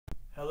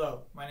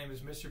Hello, my name is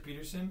Mr.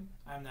 Peterson.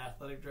 I'm the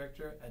athletic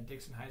director at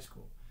Dixon High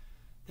School.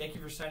 Thank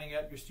you for signing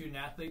up your student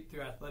athlete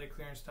through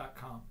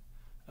athleticlearance.com.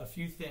 A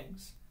few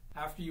things.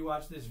 After you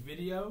watch this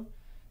video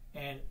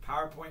and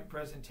PowerPoint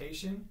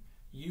presentation,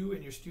 you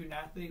and your student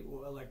athlete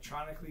will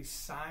electronically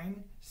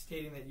sign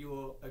stating that you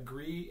will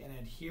agree and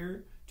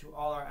adhere to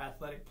all our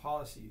athletic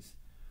policies.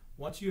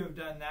 Once you have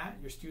done that,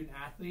 your student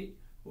athlete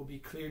will be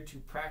cleared to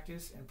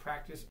practice and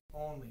practice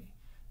only.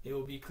 They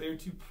will be cleared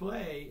to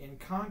play in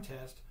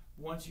contest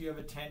once you have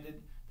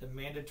attended the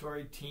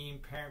mandatory team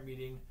parent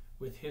meeting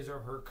with his or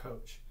her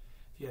coach.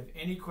 If you have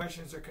any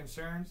questions or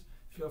concerns,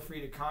 feel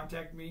free to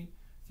contact me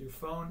through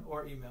phone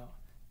or email.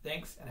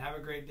 Thanks and have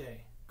a great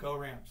day. Go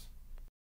Rams!